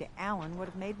anything to Alan would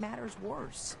have made matters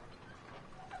worse.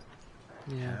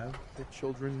 Yeah. Have the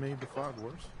children made the fog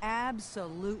worse?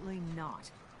 Absolutely not.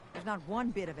 There's not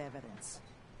one bit of evidence.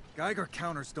 Geiger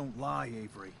counters don't lie,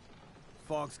 Avery. The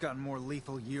fog's gotten more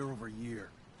lethal year over year.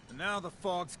 And now the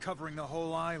fog's covering the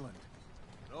whole island.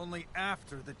 But only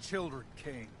after the children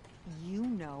came. You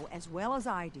know as well as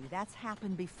I do that's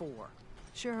happened before.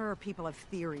 Sure, people have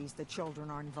theories the children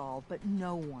are involved, but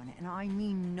no one, and I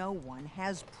mean no one,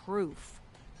 has proof.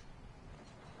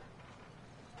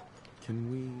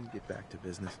 Can we get back to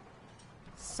business?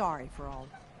 Sorry for all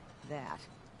that.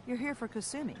 You're here for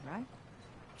Kasumi, right?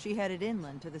 She headed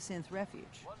inland to the Synth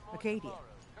Refuge, Acadia.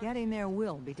 Getting there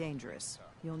will be dangerous.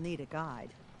 You'll need a guide.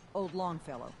 Old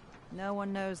Longfellow. No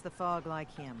one knows the fog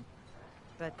like him.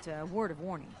 But, word of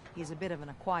warning, he's a bit of an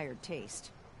acquired taste.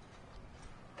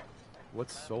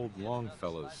 What's old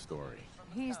Longfellow's story?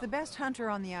 He's the best hunter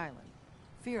on the island.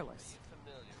 Fearless.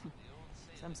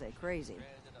 Some say crazy.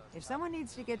 If someone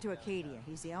needs to get to Acadia,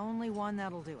 he's the only one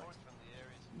that'll do it.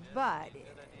 But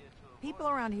people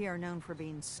around here are known for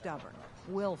being stubborn,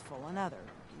 willful, and other,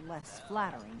 less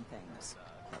flattering things.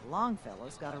 But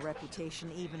Longfellow's got a reputation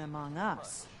even among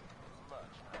us.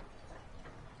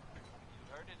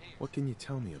 What can you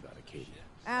tell me about Acadia?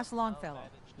 Ask Longfellow.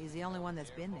 He's the only one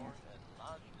that's been there.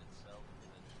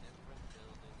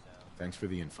 Thanks for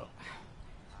the info.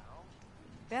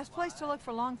 Best place to look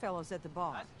for Longfellow's at the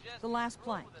bar. The last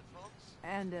plank.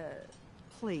 And,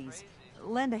 please,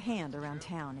 lend a hand around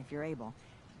town if you're able.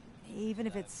 Even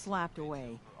if it's slapped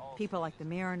away. People like the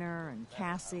Mariner and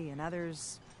Cassie and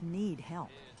others need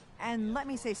help. And let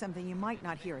me say something you might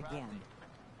not hear again.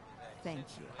 Thank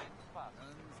you.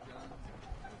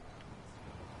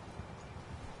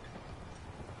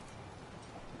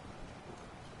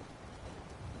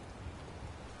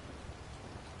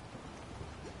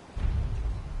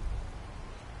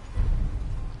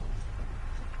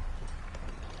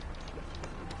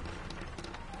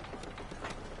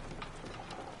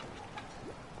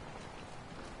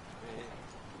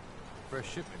 Fresh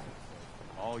shipment.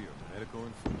 All your medical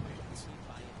and food needs.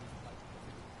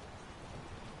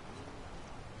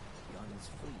 Guns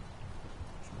free.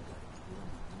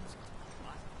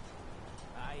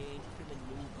 I ain't killing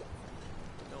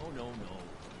nobody. No.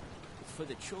 It's for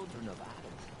the children of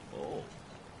Adam. Oh,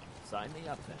 sign me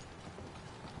up then.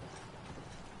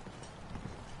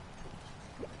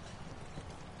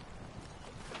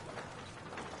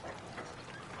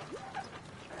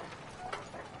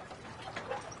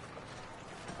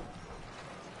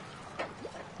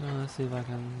 Let's see if I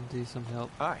can do some help.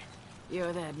 Hi.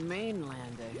 You're that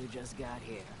mainlander who just got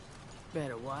here.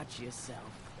 Better watch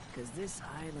yourself, 'cause this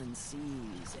island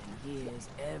sees and hears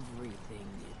everything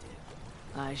you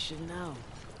do. I should know.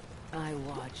 I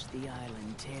watched the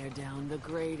island tear down the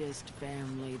greatest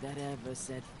family that ever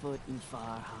set foot in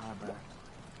Far Harbor.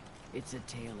 It's a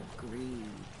tale of greed,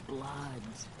 blood,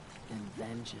 and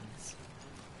vengeance.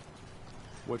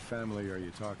 What family are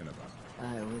you talking about?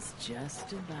 I was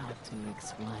just about to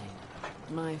explain.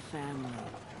 My family,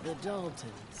 the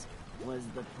Daltons, was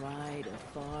the pride of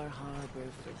Far Harbor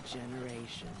for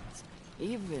generations,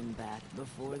 even back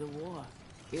before the war.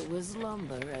 It was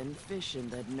lumber and fishing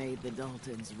that made the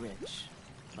Daltons rich.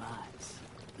 But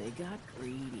they got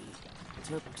greedy,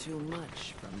 took too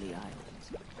much from the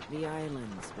island. The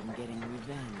island's been getting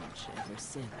revenge ever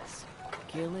since,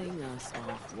 killing us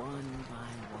off one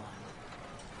by one.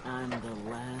 I'm the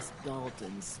last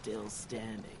Dalton still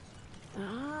standing.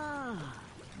 Ah,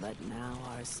 but now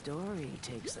our story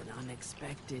takes an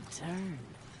unexpected turn.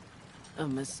 A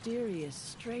mysterious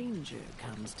stranger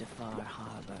comes to Far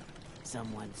Harbor.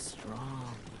 Someone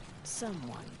strong,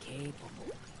 someone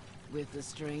capable. With the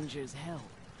stranger's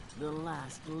help, the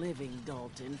last living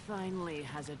Dalton finally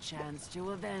has a chance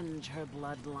to avenge her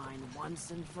bloodline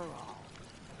once and for all.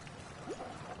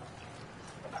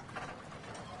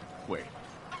 Wait.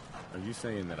 Are you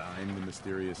saying that I'm the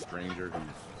mysterious stranger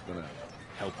who's gonna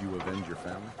help you avenge your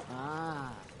family?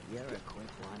 Ah, you're a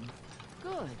quick one.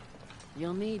 Good.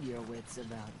 You'll need your wits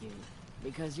about you,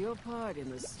 because your part in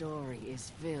the story is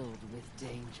filled with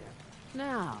danger.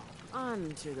 Now,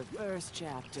 on to the first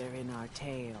chapter in our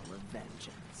tale of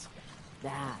vengeance.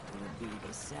 That would be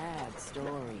the sad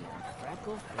story of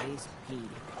Freckle-Faced Petey.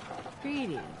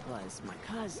 Petey was my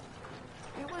cousin.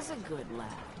 He was a good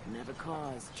lad, never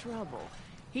caused trouble.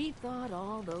 He thought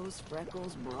all those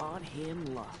freckles brought him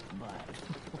luck, but,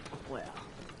 well,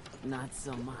 not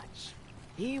so much.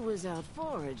 He was out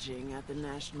foraging at the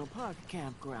National Park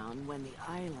campground when the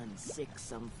island sicked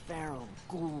some feral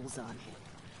ghouls on him.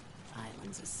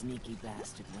 Island's a sneaky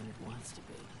bastard when it wants to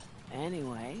be.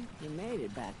 Anyway, he made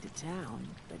it back to town,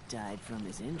 but died from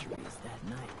his injuries that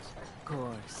night. Of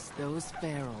course, those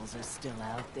ferals are still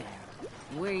out there,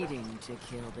 waiting to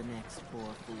kill the next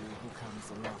poor fool who comes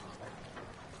along.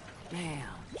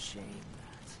 Damn shame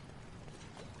that.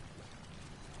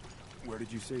 Where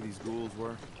did you say these ghouls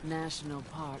were? National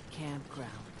Park campground.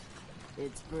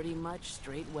 It's pretty much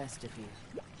straight west of here.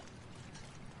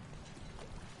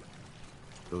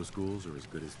 Those ghouls are as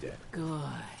good as dead. Good.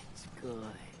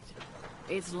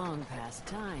 It's long past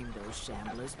time those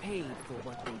shamblers paid for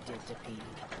what they did to Petey.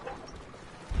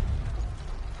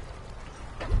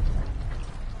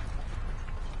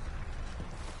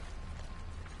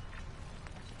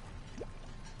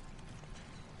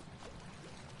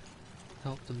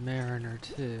 Help the mariner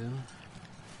too.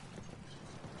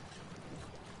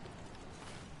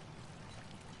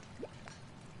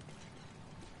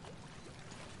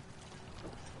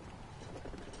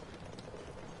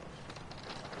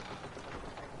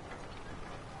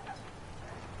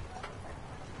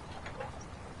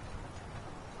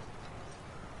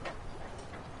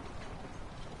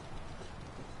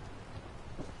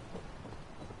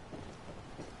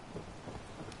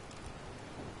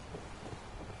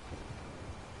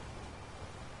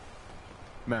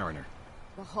 Mariner.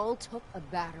 The hull took a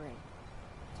battering,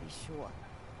 to be sure.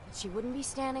 But she wouldn't be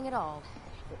standing at all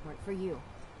if it weren't for you.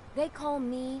 They call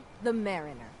me the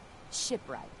Mariner.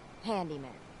 Shipwright,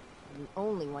 handyman. The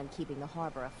only one keeping the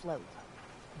harbor afloat.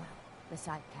 Well,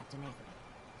 beside Captain Avery.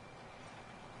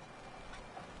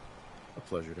 A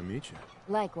pleasure to meet you.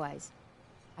 Likewise.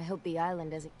 I hope the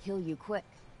island doesn't kill you quick.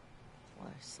 Or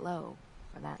slow,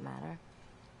 for that matter.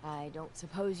 I don't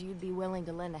suppose you'd be willing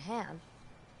to lend a hand.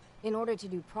 In order to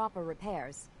do proper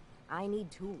repairs, I need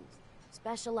tools.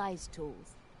 Specialized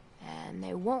tools. And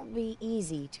they won't be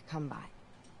easy to come by.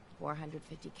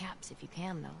 450 caps if you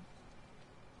can, though.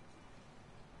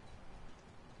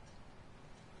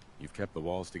 You've kept the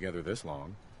walls together this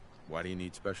long. Why do you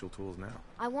need special tools now?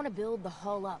 I want to build the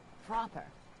hull up, proper.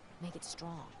 Make it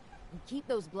strong. And keep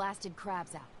those blasted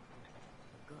crabs out.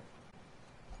 Good.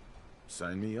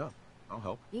 Sign me up. I'll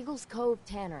help. Eagles Cove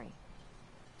Tannery.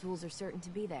 Tools are certain to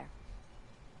be there.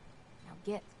 Now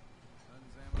get.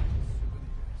 Guns, ammo,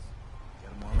 souvenirs. Get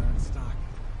them all there in stock.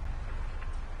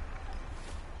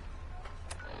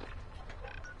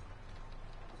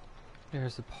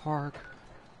 There's the park.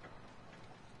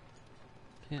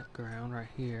 Campground right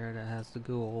here that has the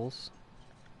ghouls.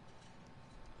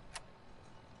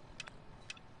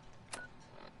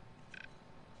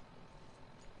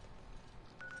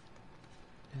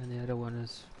 And the other one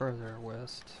is further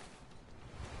west.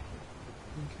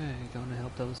 Okay, going to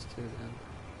help those two then.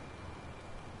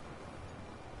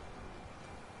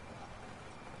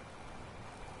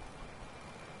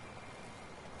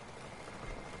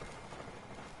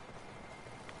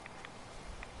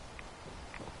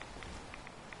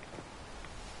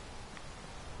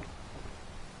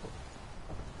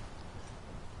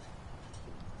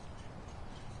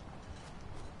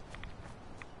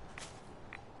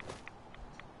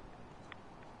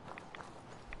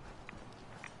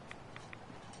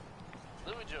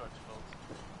 Louis George, folks.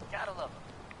 Gotta love him.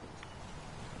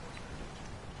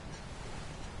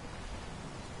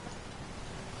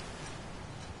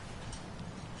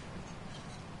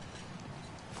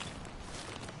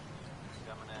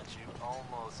 Coming at you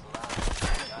almost live.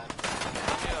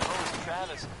 I'm your host,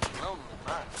 Travis, Lonely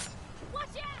Minds.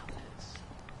 Watch out!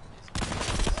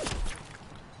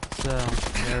 So,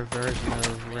 their version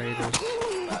of Raiders.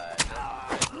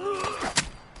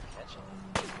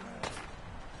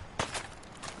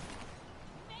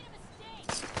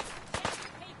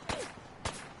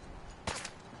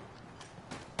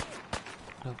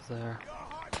 Up there.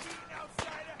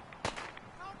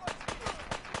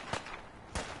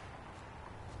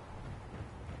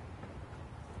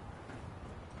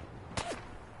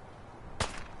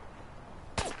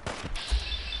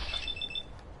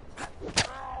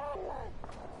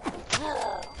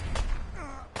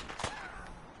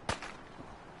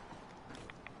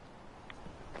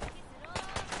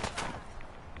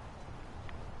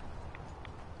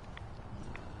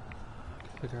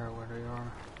 Figure out where they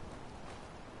are.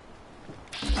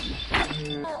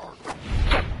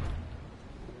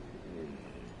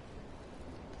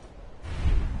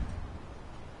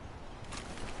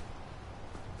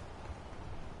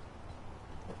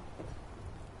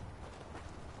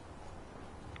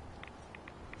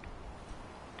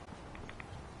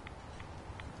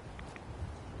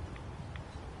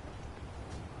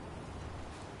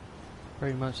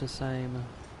 Pretty much the same.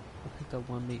 I picked up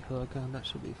one meat hook and that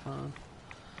should be fine.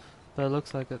 But it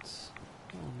looks like it's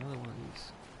another one of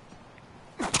these.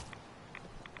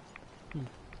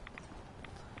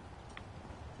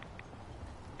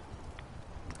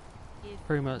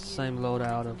 Pretty much same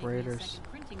loadout of Raiders.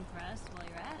 Printing press while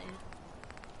you're at it.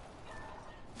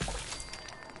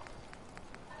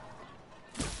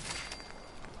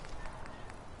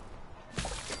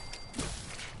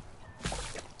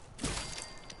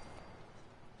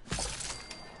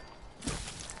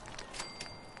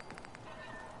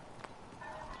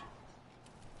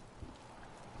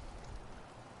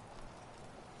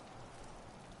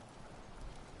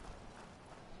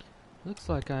 Looks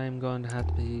like I'm going to have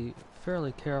to be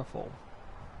fairly careful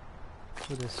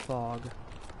with this fog.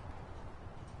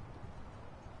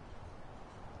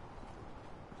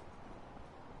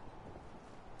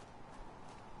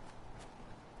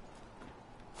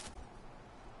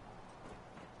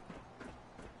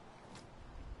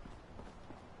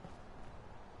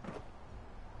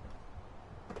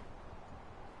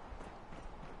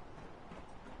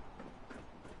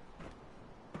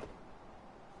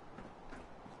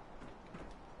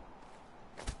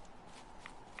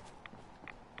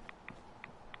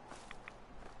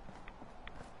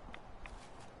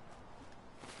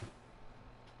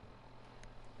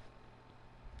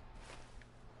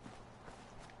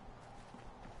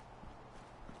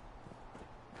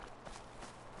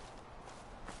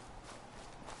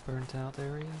 Burnt out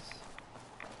areas.